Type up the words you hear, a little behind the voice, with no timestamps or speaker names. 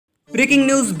Breaking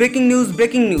news breaking news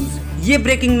breaking news. ये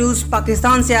breaking news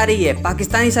Pakistan से आ रही है।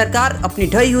 पाकिस्तानी सरकार अपनी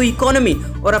ढही हुई इकोनॉमी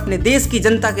और अपने देश की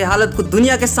जनता की हालत को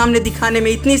दुनिया के सामने दिखाने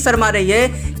में इतनी शर्मा रही है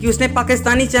कि उसने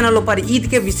पाकिस्तानी चैनलों पर ईद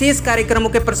के विशेष कार्यक्रमों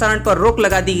के प्रसारण पर रोक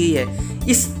लगा दी गई है।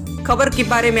 इस खबर के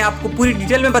बारे में आपको पूरी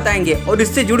डिटेल में बताएंगे और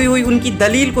इससे जुड़ी हुई उनकी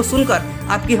दलील को सुनकर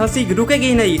आपकी हंसी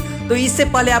रुकेगी नहीं। तो इससे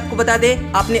पहले आपको बता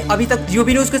दें, आपने अभी तक जियो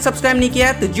न्यूज़ को सब्सक्राइब नहीं किया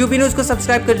है तो जियो न्यूज़ को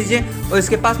सब्सक्राइब कर लीजिए और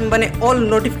इसके पास में बने ऑल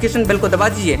नोटिफिकेशन बेल को दबा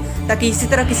दीजिए ताकि इसी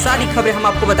तरह की सारी खबरें हम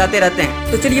आपको बताते रहते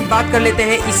हैं। तो चलिए बात कर लेते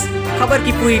हैं इस खबर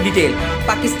की पूरी डिटेल।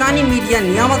 पाकिस्तानी मीडिया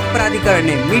नियामक प्राधिकरण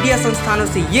ने मीडिया संस्थानों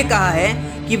से ये कहा है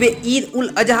कि वे ईद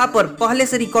उल अजहा पर पहले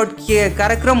से रिकॉर्ड किए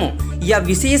कार्यक्रमों या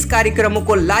विशेष कार्यक्रमों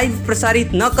को लाइव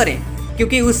प्रसारित न करें,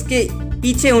 क्योंकि उसके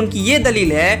पीछे उनकी ये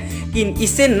दलील है कि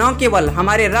इससे न केवल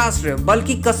हमारे राष्ट्र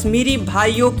बल्कि कश्मीरी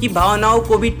भाइयों की भावनाओं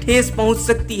को भी ठेस पहुंच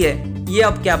सकती है। ये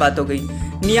अब क्या बात हो गई।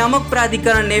 नियामक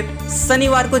प्राधिकरण ने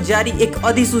शनिवार को जारी एक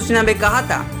अधिसूचना में कहा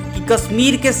था कि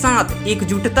कश्मीर के साथ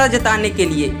एकजुटता जताने के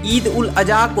लिए ईद उल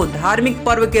अजहा को धार्मिक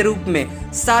पर्व के रूप में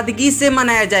सादगी से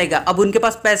मनाया जाएगा। अब उनके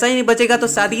पास पैसा ही नहीं बचेगा तो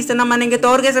सादगी से ना मानेंगे तो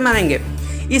और कैसे मानेंगे।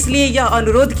 इसलिए यह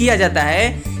अनुरोध किया जाता है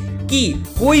कि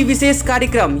कोई विशेष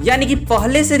कार्यक्रम यानी कि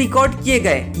पहले से रिकॉर्ड किए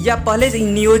गए या पहले से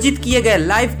नियोजित किए गए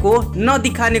लाइव को न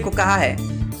दिखाने को कहा है।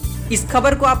 इस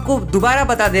खबर को आपको दोबारा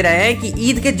बता दे रहे हैं कि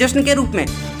ईद के जश्न के रूप में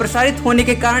प्रसारित होने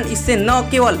के कारण इससे न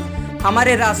केवल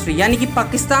हमारे राष्ट्र यानी कि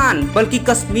पाकिस्तान बल्कि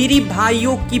कश्मीरी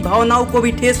भाइयों की भावनाओं को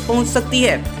भी ठेस पहुंच सकती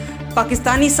है।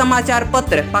 पाकिस्तानी समाचार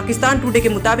पत्र पाकिस्तान टुडे के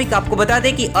मुताबिक आपको बता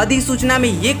दें कि अधिसूचना में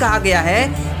ये कहा गया है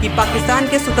कि पाकिस्तान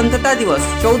के स्वतंत्रता दिवस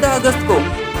 14 अगस्त को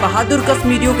बहादुर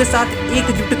कश्मीरियों के साथ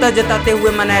एकजुटता जताते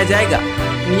हुए मनाया जाएगा।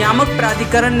 नियामक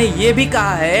प्राधिकरण ने यह भी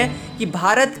कहा है कि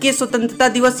भारत के स्वतंत्रता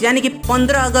दिवस यानी कि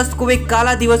 15 अगस्त को वे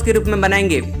काला दिवस के रूप में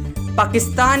मनाएंगे।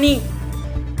 पाकिस्तानी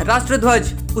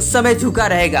राष्ट्रध्वज उस समय झुका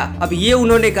रहेगा। अब ये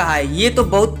उन्होंने कहा है, ये तो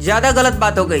बहुत ज्यादा गलत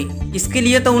बात हो गई। इसके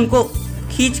लिए तो उनको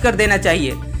खींच कर देना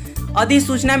चाहिए।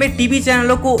 अधिसूचना में टीवी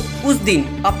चैनलों को उस दिन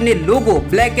अपने लोगो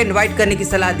ब्लैक एंड व्हाइट करने की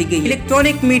सलाह दी गई।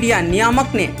 इलेक्ट्रॉनिक मीडिया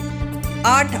नियामक ने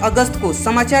 8 अगस्त को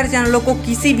समाचार चैनलों को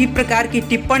किसी भी प्रकार की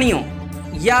टिप्पणियों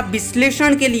या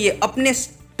विश्लेषण के लिए अपने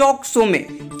टॉक शो में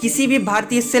किसी भी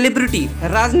भारतीय सेलिब्रिटी,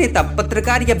 राजनेता,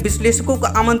 पत्रकार या विश्लेषकों को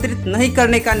आमंत्रित नहीं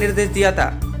करने का निर्देश दिया था।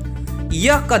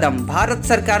 यह कदम भारत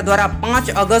सरकार द्वारा 5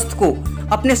 अगस्त को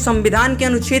अपने संविधान के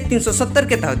अनुच्छेद 370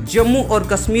 के तहत जम्मू और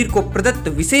कश्मीर को प्रदत्त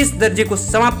विशेष दर्जे को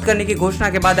समाप्त करने की घोषणा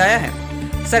के बाद आया है।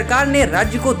 सरकार ने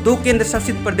राज्य को 2 केंद्र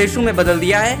शासित प्रदेशों में बदल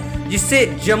दिया है, जिससे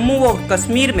जम्मू और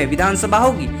कश्मीर में विधानसभा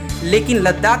होगी लेकिन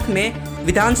लद्दाख में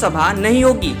विधानसभा नहीं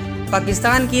होगी।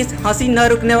 पाकिस्तान की इस हंसी न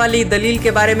रुकने वाली दलील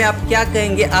के बारे में आप क्या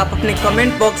कहेंगे? आप अपने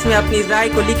कमेंट बॉक्स में अपनी राय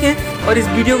को लिखें और इस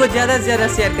वीडियो को ज़्यादा से ज़्यादा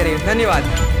शेयर करें।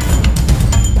 धन्यवाद।